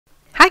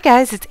Hi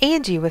guys, it's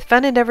Angie with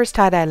Fun Endeavors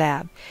Tie-Dye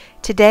Lab.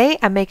 Today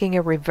I'm making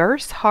a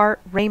reverse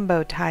heart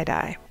rainbow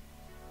tie-dye.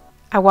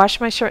 I washed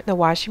my shirt in the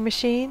washing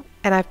machine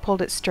and I've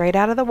pulled it straight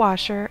out of the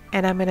washer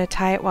and I'm going to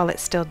tie it while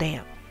it's still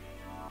damp.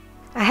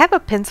 I have a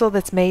pencil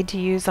that's made to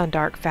use on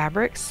dark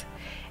fabrics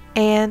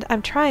and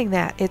I'm trying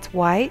that. It's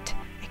white.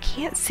 I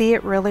can't see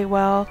it really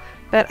well,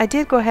 but I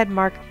did go ahead and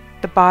mark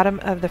the bottom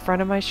of the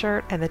front of my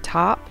shirt and the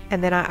top,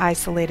 and then I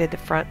isolated the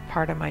front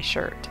part of my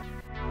shirt.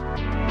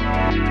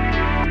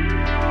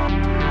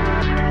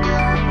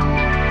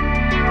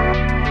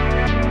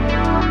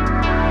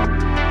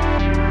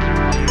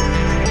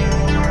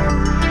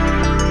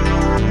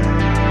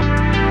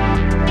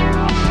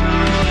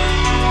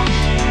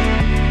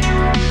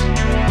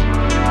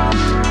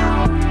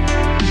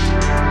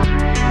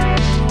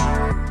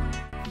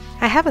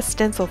 I have a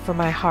stencil for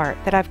my heart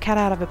that I've cut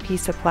out of a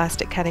piece of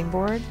plastic cutting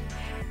board,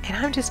 and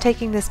I'm just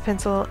taking this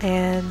pencil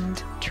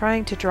and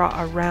trying to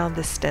draw around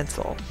the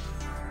stencil.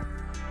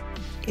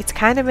 It's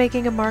kind of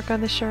making a mark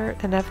on the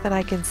shirt, enough that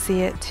I can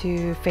see it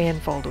to fan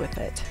fold with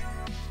it.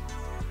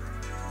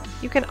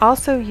 You can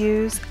also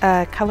use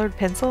a colored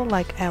pencil,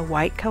 like a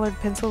white colored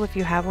pencil if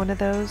you have one of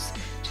those.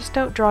 Just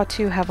don't draw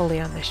too heavily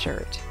on the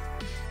shirt.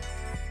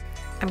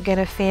 I'm going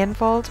to fan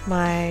fold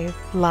my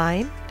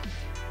line.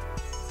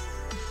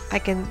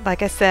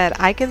 Like I said,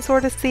 I can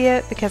sort of see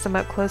it because I'm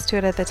up close to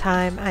it at the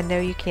time. I know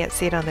you can't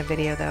see it on the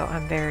video though.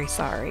 I'm very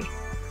sorry.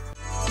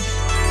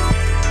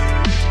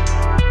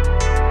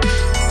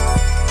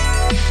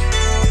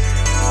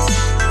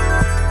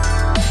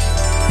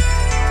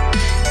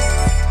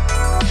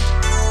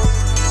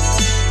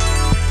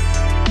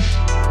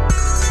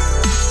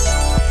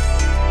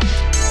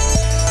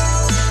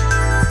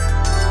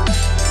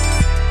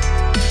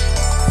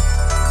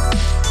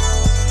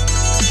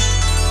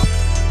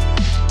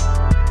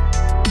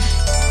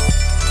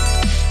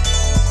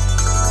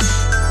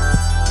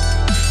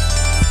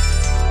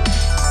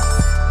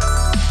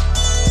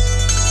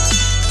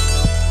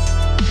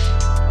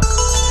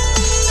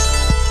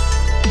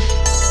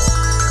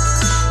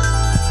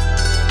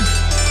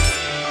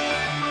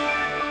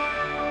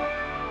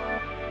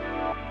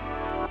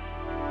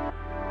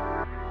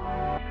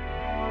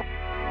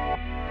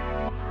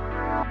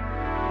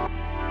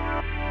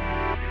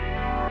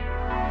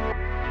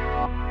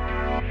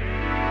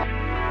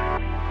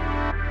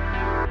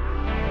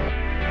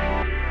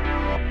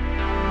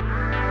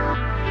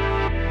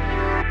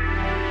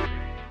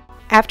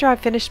 After I've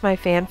finished my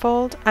fan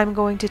fold, I'm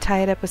going to tie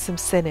it up with some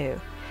sinew.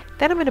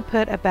 Then I'm going to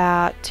put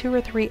about 2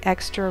 or 3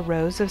 extra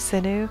rows of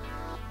sinew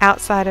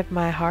outside of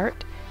my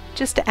heart,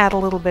 just to add a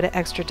little bit of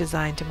extra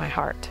design to my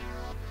heart.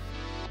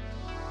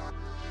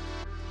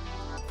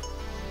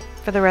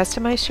 For the rest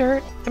of my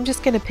shirt, I'm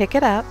just going to pick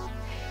it up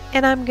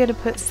and I'm going to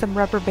put some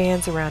rubber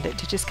bands around it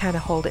to just kind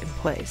of hold it in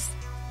place.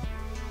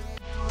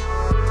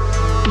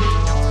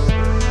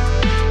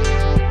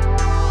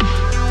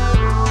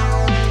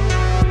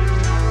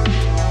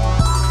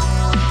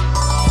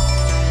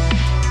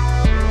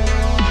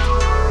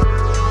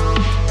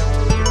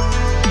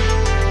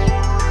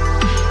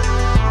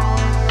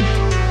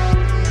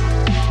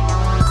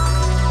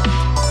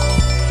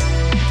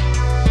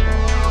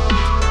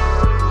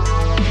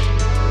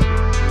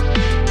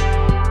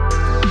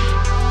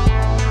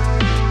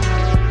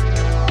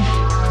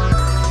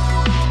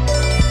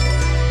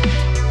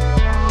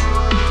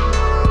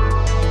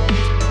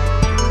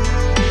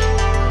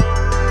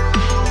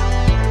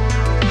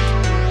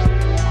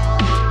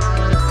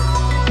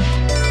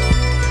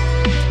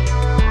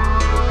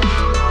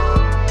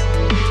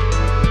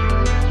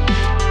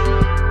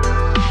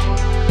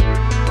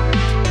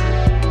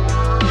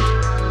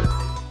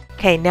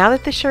 Okay, now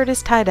that the shirt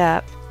is tied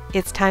up,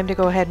 it's time to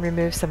go ahead and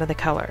remove some of the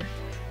color.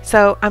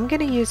 So I'm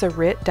going to use a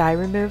Rit dye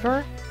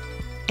remover,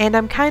 and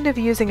I'm kind of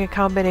using a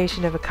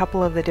combination of a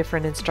couple of the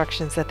different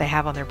instructions that they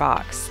have on their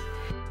box.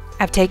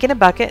 I've taken a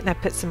bucket and I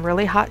put some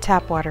really hot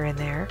tap water in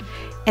there,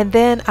 and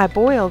then I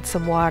boiled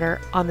some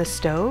water on the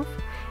stove,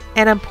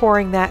 and I'm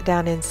pouring that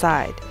down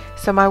inside.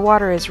 So my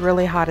water is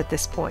really hot at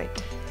this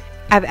point.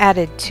 I've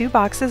added 2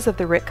 boxes of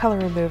the Rit Color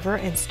Remover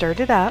and stirred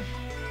it up.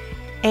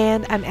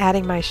 And I'm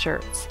adding my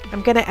shirts.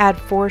 I'm going to add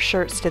 4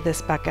 shirts to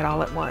this bucket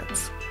all at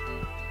once.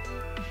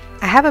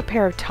 I have a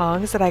pair of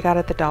tongs that I got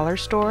at the dollar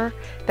store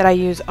that I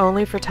use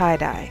only for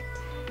tie-dye,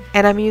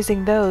 and I'm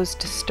using those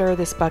to stir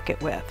this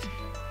bucket with.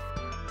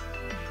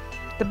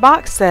 The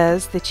box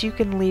says that you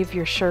can leave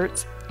your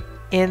shirts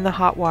in the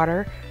hot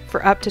water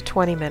for up to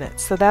 20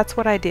 minutes, so that's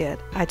what I did.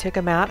 I took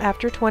them out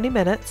after 20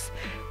 minutes,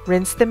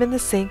 rinsed them in the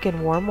sink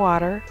in warm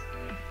water,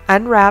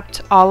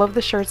 unwrapped all of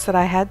the shirts that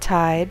I had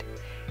tied,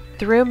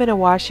 threw them in a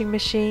washing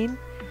machine,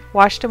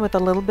 washed them with a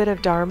little bit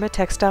of Dharma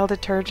textile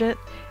detergent,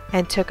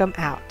 and took them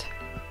out.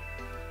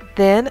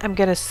 Then I'm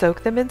going to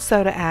soak them in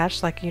soda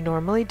ash like you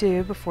normally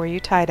do before you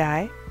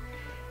tie-dye,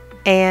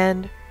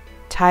 and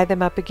tie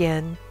them up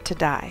again to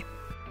dye.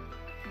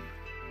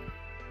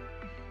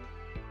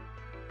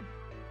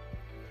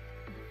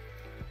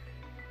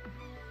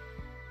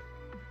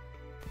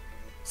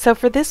 So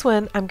for this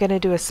one, I'm going to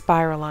do a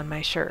spiral on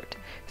my shirt.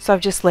 So I've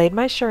just laid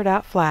my shirt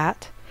out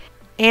flat,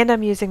 and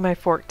I'm using my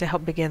fork to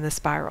help begin the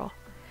spiral.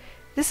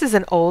 This is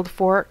an old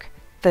fork.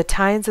 The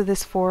tines of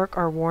this fork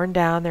are worn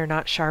down, they're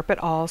not sharp at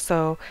all,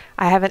 so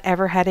I haven't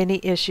ever had any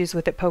issues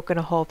with it poking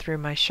a hole through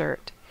my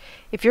shirt.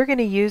 If you're going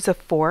to use a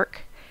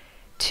fork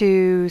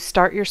to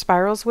start your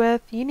spirals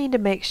with, you need to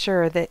make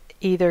sure that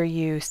either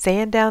you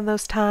sand down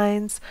those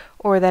tines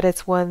or that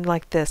it's one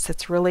like this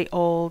that's really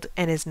old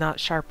and is not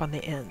sharp on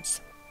the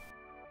ends.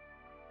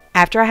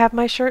 After I have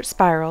my shirt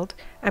spiraled,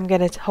 I'm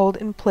going to hold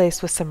it in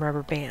place with some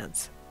rubber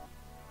bands.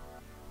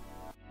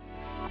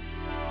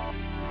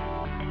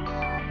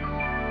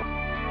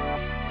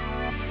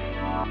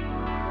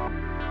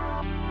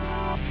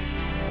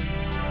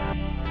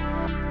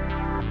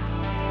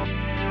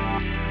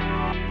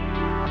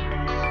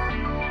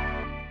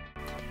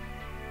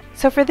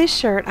 So for this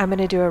shirt, I'm going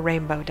to do a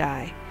rainbow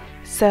dye.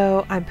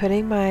 So I'm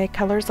putting my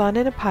colors on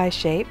in a pie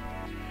shape,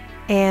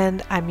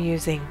 and I'm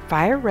using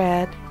fire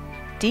red,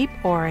 deep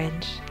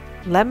orange,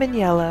 lemon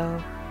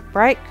yellow,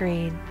 bright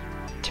green,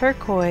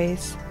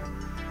 turquoise,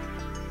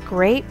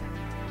 grape,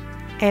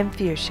 and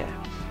fuchsia.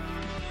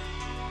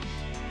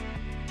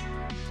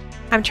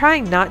 I'm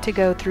trying not to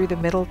go through the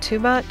middle too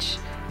much.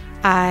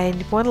 I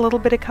want a little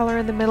bit of color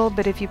in the middle,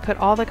 but if you put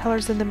all the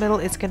colors in the middle,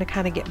 it's going to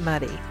kind of get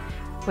muddy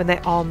when they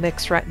all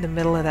mix right in the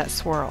middle of that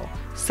swirl.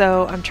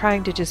 So I'm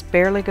trying to just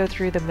barely go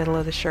through the middle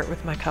of the shirt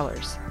with my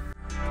colors.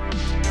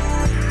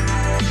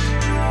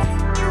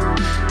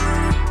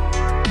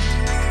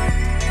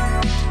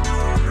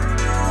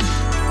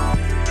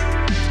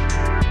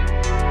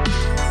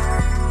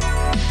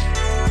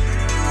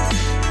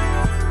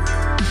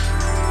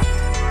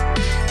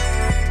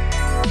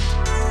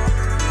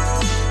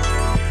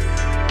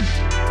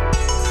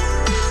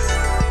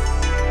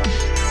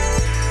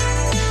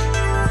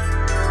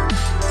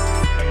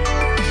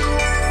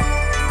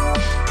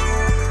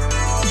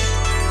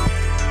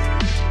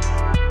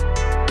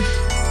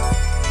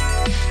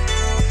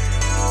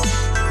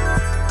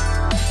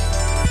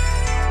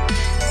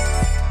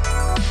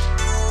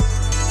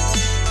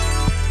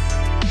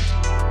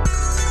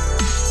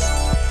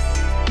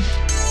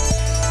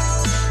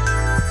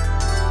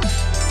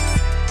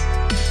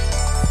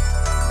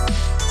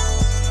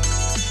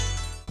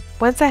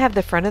 Once I have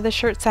the front of the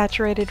shirt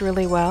saturated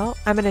really well,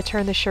 I'm going to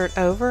turn the shirt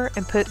over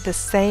and put the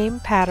same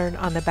pattern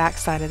on the back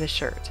side of the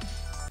shirt.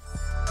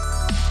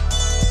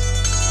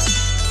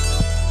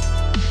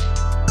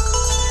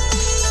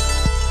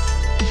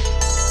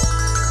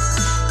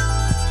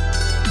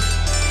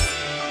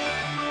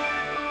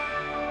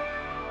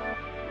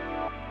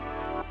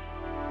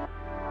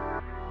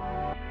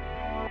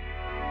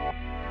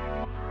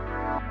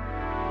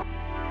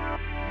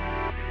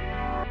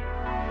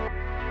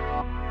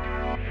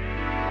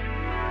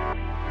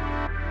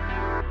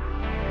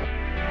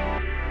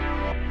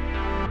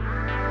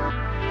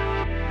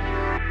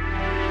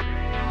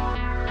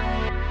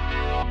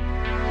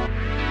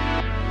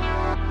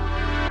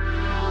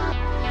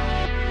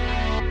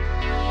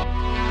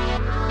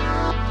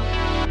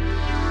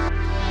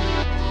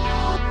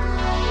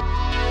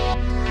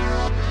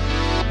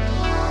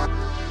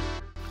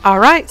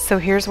 Alright, so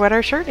here's what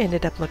our shirt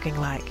ended up looking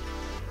like.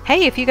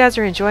 Hey, if you guys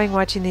are enjoying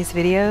watching these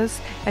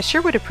videos, I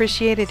sure would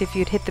appreciate it if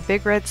you'd hit the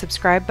big red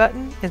subscribe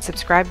button and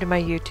subscribe to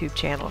my YouTube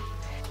channel.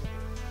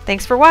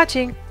 Thanks for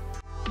watching!